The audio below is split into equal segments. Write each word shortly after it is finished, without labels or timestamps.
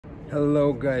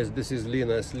Hello guys, this is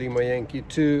Linas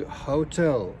LY2H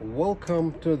Hotel.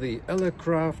 Welcome to the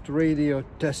Elecraft radio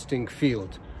testing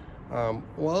field.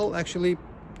 Actually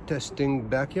testing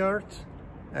backyard,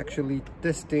 actually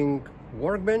testing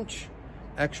workbench.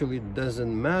 Actually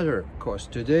doesn't matter, because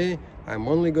today I'm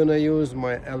only gonna use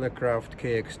my Elecraft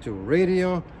KX2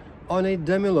 radio on a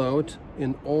demo load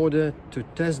in order to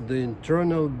test the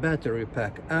internal battery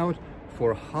pack out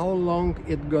for how long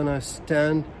it's gonna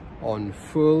stand on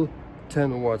full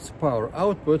 10 watts power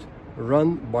output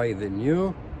run by the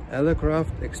new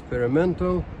Elecraft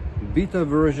experimental beta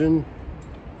version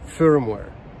firmware.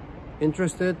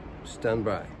 Interested? Stand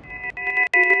by.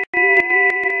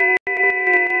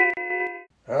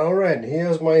 Alright,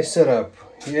 here's my setup.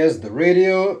 Here's the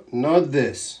radio, not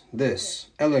this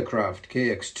Elecraft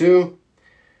KX2.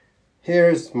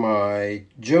 Here's my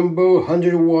jumbo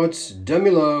 100 watts dummy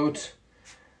load,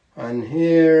 and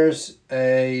here's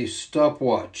a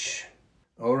stopwatch.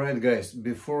 Alright guys,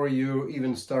 before you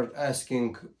even start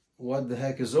asking what the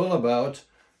heck is all about,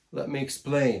 let me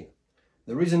explain.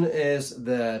 The reason is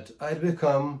that I'd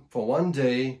become, for one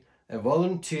day, a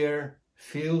volunteer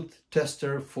field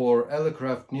tester for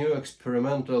Elecraft new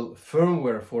experimental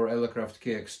firmware for Elecraft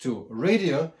KX2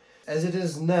 radio. As it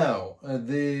is now,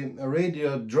 the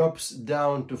radio drops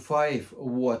down to 5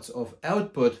 watts of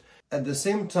output. At the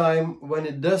same time, when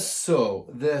it does so,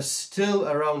 there's still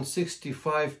around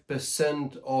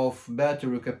 65% of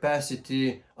battery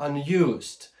capacity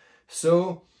unused.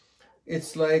 So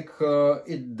it's like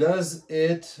it does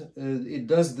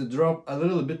the drop a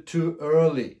little bit too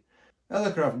early.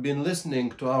 Elecraft been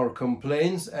listening to our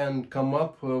complaints and come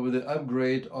up with the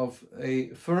upgrade of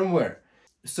a firmware.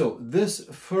 So this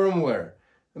firmware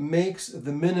makes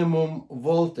the minimum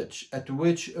voltage at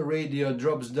which a radio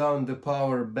drops down the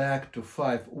power back to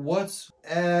 5 watts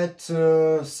at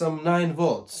some 9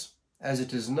 volts. As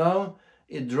it is now,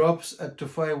 it drops to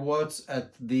 5 watts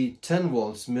at the 10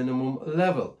 volts minimum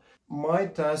level. My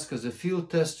task as a field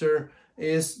tester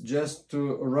is just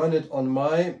to run it on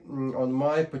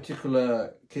my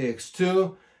particular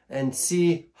KX2 and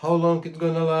see how long it's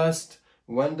gonna last,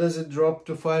 when does it drop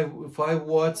to 5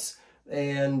 watts,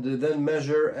 and then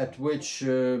measure at which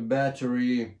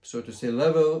battery, so to say,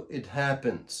 level it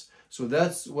happens. So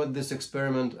that's what this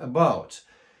experiment about.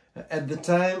 At the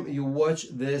time you watch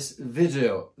this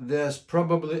video, there's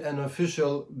probably an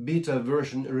official beta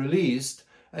version released,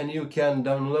 and you can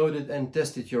download it and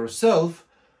test it yourself,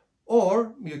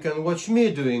 or you can watch me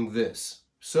doing this.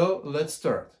 So let's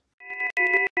start.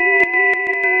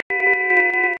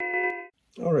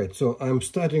 Alright, so I'm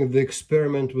starting the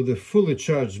experiment with a fully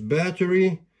charged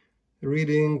battery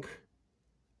reading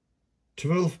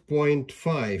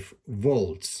 12.5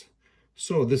 volts.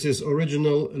 So this is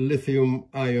original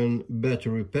lithium-ion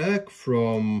battery pack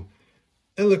from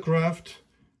Elecraft.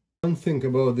 One thing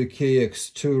about the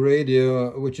KX2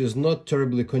 radio, which is not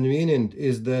terribly convenient,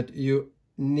 is that you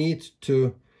need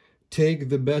to take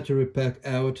the battery pack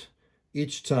out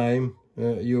each time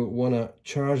you want to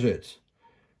charge it.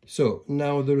 So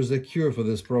now there is a cure for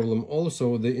this problem.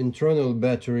 Also, the internal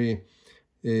battery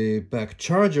pack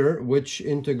charger, which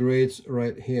integrates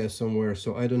right here somewhere.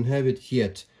 So I don't have it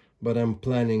yet, but I'm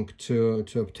planning to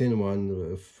obtain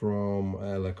one from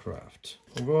Elecraft.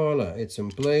 Voila, it's in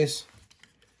place.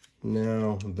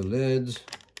 Now the lid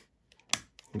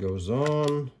goes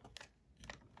on.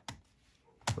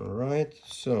 All right,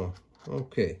 so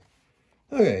okay,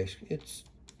 it's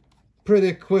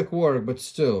pretty quick work, but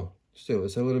still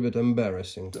it's a little bit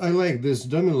embarrassing. I like this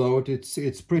dummy load.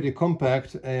 It's pretty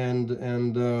compact, and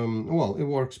well, it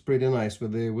works pretty nice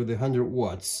with the 100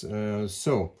 watts.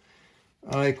 So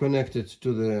I connect it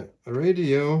to the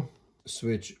radio,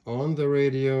 switch on the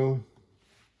radio.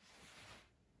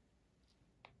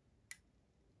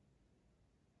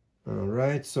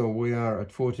 Alright, so we are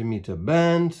at 40-meter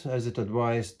band, as it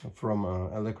advised from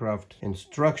Elecraft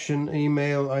instruction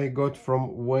email I got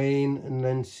from Wayne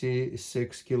Nancy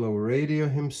 6 kilo radio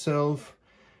himself.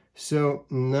 So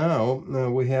now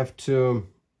we have to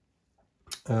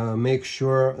make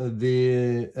sure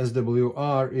the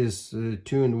SWR is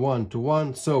tuned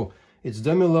 1-to-1. So it's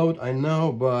dummy load, I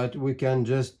know, but we can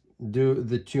just do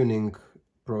the tuning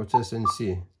process and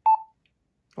see.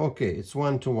 Okay, it's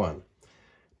 1-to-1.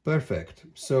 Perfect.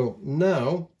 So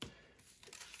now,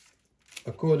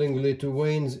 accordingly to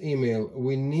Wayne's email,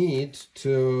 we need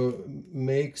to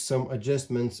make some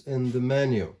adjustments in the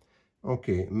menu.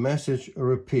 Okay, message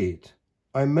repeat.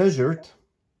 I measured,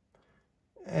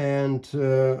 and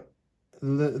the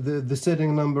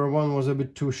setting number 1 was a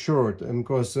bit too short, and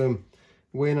because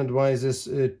Wayne advises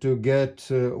to get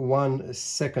 1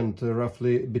 second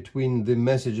roughly between the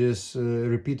messages,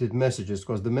 repeated messages,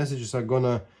 because the messages are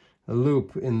gonna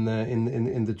loop in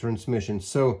the transmission.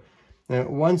 So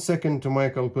 1 second to my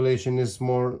calculation is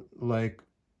more like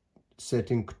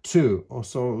setting 2.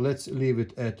 Also, let's leave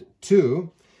it at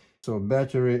 2. So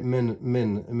battery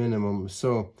minimum.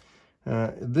 So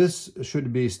this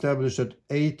should be established at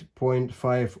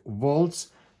 8.5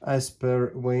 volts as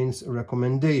per Wayne's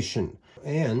recommendation.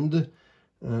 And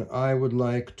I would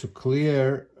like to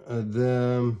clear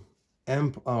the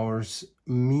amp hours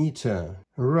meter.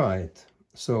 Right.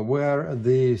 So where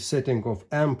the setting of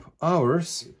amp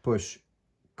hours, push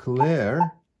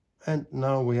clear, and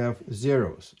now we have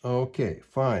zeros. Okay,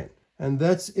 fine. And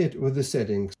that's it with the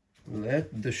settings.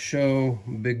 Let the show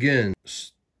begin.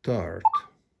 Start.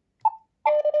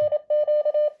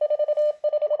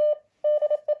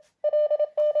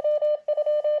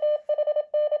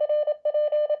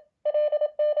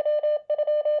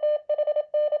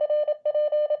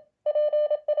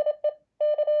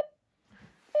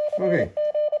 Okay,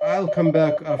 I'll come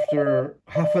back after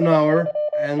half an hour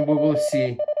and we will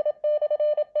see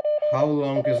how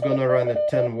long it's gonna run at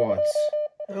 10 watts.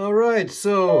 All right,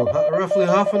 so roughly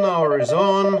half an hour is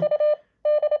on.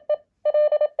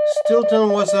 Still 10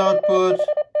 watts output.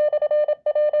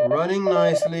 Running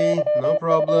nicely, no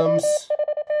problems.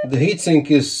 The heatsink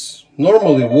is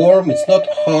normally warm, it's not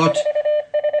hot.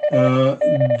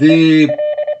 The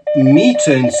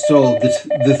meter installed,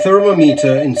 the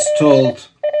thermometer installed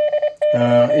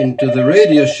into the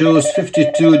radio shows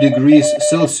 52 degrees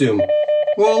Celsius.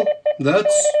 Well,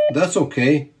 that's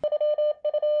okay.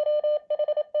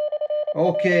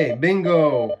 Okay,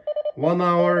 bingo. 1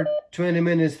 hour, 20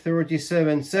 minutes,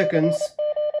 37 seconds.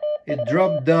 It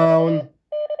dropped down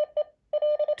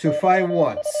to 5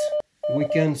 watts. We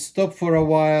can stop for a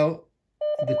while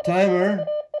the timer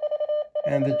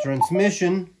and the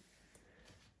transmission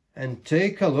and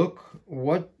take a look.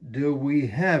 What do we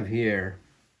have here?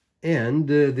 And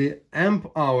the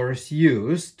amp hours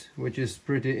used, which is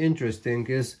pretty interesting,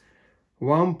 is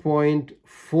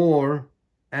 1.4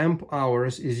 amp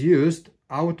hours is used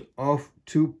out of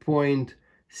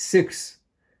 2.6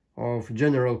 of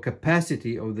general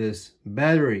capacity of this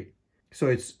battery. So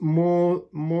it's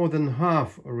more than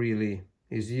half really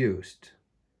is used.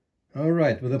 All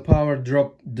right, with the power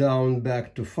dropped down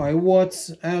back to 5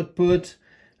 watts output,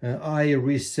 I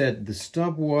reset the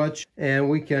stopwatch and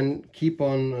we can keep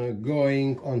on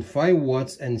going on 5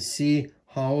 watts and see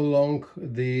how long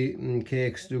the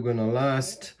KX2 gonna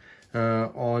last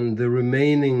on the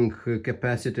remaining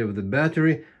capacity of the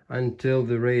battery until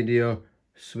the radio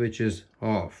switches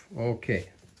off. Okay,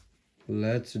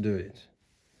 let's do it.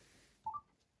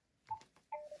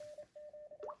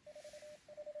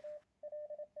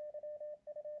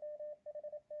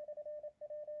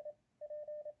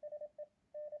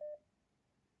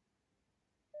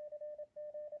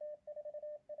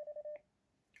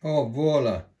 Oh,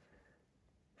 voila.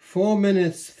 4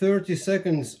 minutes 30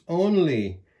 seconds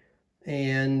only,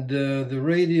 and the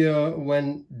radio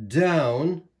went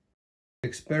down.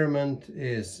 Experiment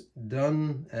is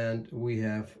done and we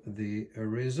have the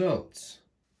results.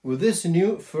 With this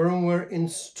new firmware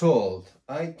installed,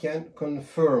 I can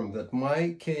confirm that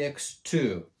my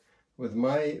KX2 with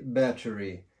my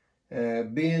battery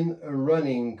been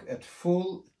running at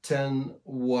full 10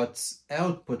 watts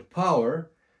output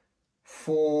power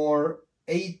for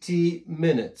 80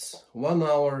 minutes, 1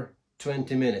 hour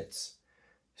 20 minutes.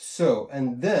 So,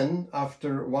 and then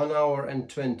after 1 hour and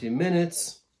 20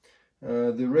 minutes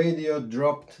the radio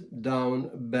dropped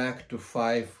down back to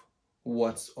 5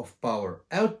 watts of power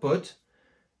output,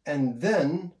 and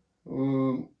then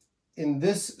in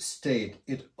this state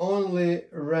it only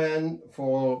ran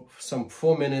for some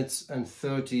 4 minutes and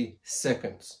 30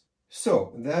 seconds.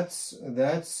 So that's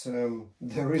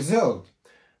the result.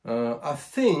 I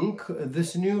think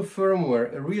this new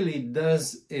firmware really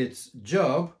does its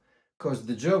job, because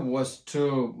the job was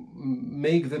to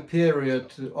make the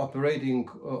period operating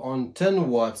on 10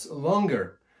 watts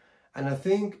longer. And I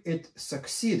think it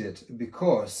succeeded,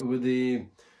 because with the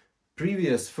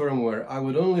previous firmware I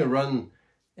would only run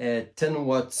at 10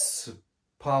 watts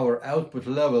power output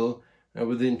level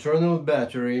with the internal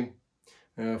battery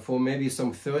for maybe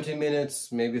some 30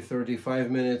 minutes, maybe 35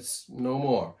 minutes, no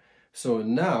more. So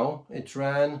now it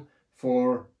ran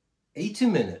for 80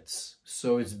 minutes.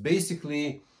 So it's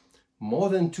basically more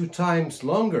than 2 times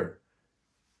longer.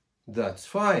 That's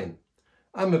fine.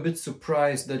 I'm a bit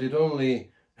surprised that it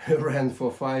only ran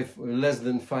for less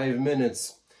than 5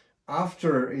 minutes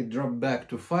after it dropped back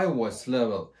to 5 watts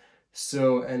level.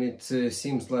 So, and it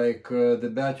seems like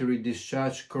the battery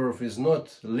discharge curve is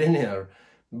not linear,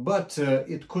 but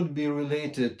it could be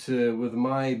related with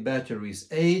my battery's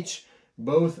age.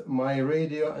 Both my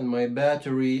radio and my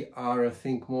battery are, I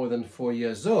think, more than 4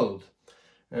 years old.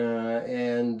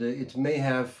 And it may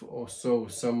have also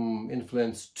some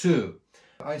influence too.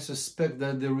 I suspect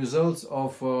that the results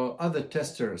of other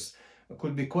testers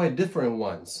could be quite different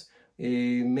ones.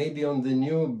 Maybe on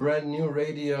the brand new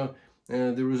radio,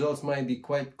 the results might be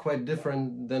quite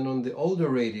different than on the older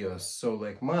radios, so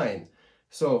like mine.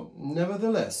 So,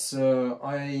 nevertheless,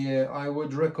 I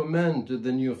would recommend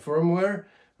the new firmware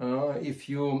if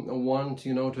you want,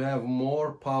 to have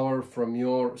more power from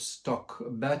your stock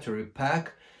battery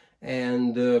pack,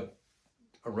 and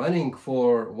running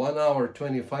for 1 hour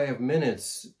 25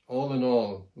 minutes all in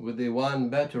all with the one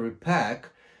battery pack,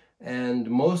 and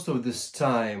most of this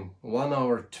time, 1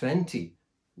 hour 20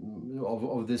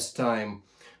 of this time,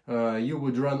 you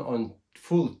would run on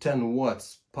full 10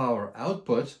 watts power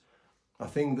output. I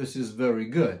think this is very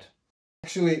good.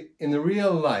 Actually, in the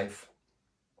real life,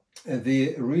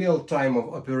 the real time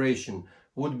of operation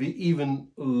would be even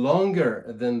longer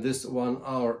than this 1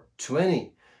 hour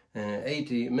 20,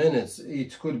 80 minutes.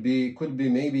 It could be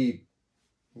maybe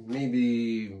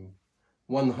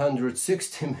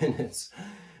 160 minutes.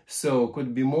 So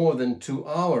could be more than 2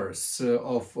 hours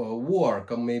of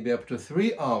work, or maybe up to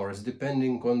 3 hours,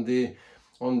 depending on the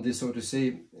so to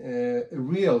say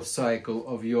real cycle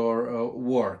of your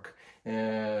work.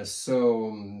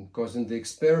 So because in the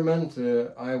experiment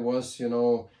I was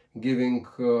giving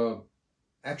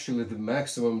actually the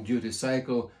maximum duty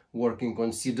cycle working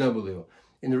on CW.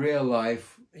 In real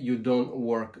life you don't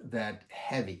work that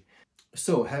heavy.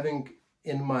 So having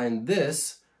in mind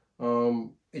this,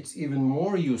 it's even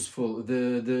more useful.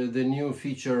 The new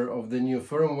feature of the new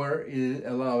firmware is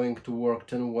allowing to work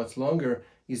 10 watts longer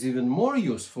is even more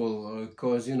useful,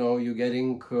 because you're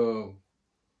getting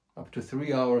up to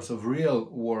 3 hours of real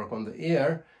work on the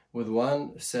air with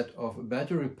one set of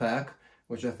battery pack,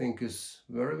 which I think is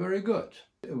very, very good.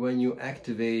 When you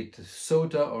activate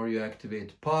SOTA or you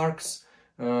activate Parks,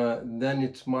 then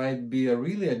it might be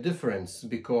really a difference,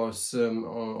 because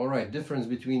alright, difference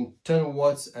between 10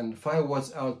 watts and 5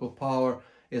 watts output power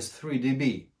is 3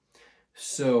 dB.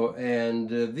 So, and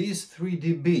these 3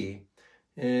 dB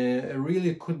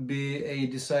really could be a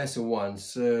decisive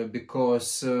ones,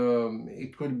 because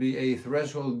it could be a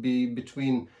threshold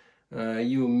between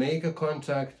you make a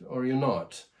contact or you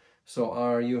not. So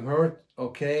are you hurt,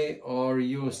 okay, or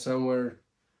you somewhere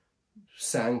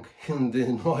sank in the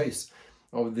noise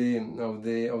of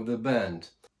the band.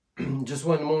 Just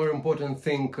one more important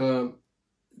thing,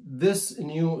 this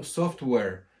new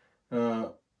software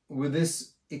with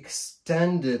this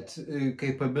extended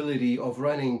capability of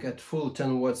running at full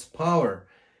 10 watts power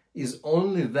is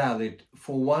only valid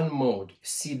for one mode,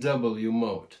 CW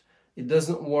mode. It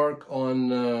doesn't work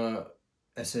on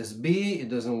SSB, it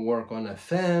doesn't work on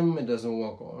FM, it doesn't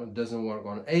work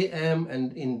on AM,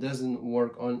 and it doesn't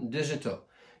work on digital.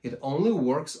 It only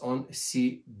works on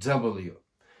CW.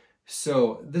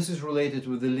 So this is related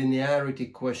with the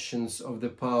linearity questions of the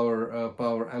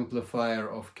power amplifier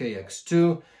of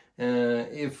KX2.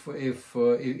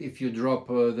 If you drop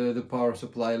the power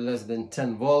supply less than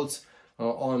 10 volts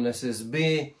on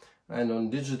SSB and on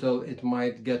digital, it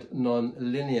might get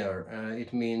non-linear.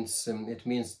 It means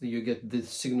that you get the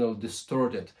signal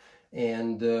distorted,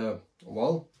 and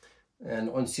well,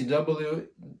 and on CW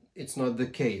it's not the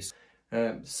case.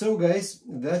 So guys,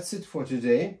 that's it for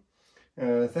today.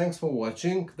 Thanks for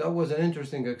watching. That was an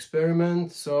interesting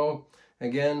experiment. So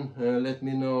again, let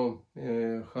me know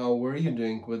how were you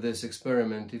doing with this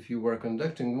experiment if you were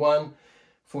conducting one.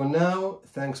 For now,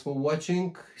 thanks for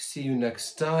watching. See you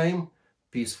next time.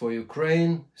 Peace for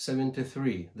Ukraine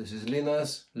 73. This is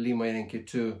Linas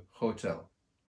LY2H Hotel.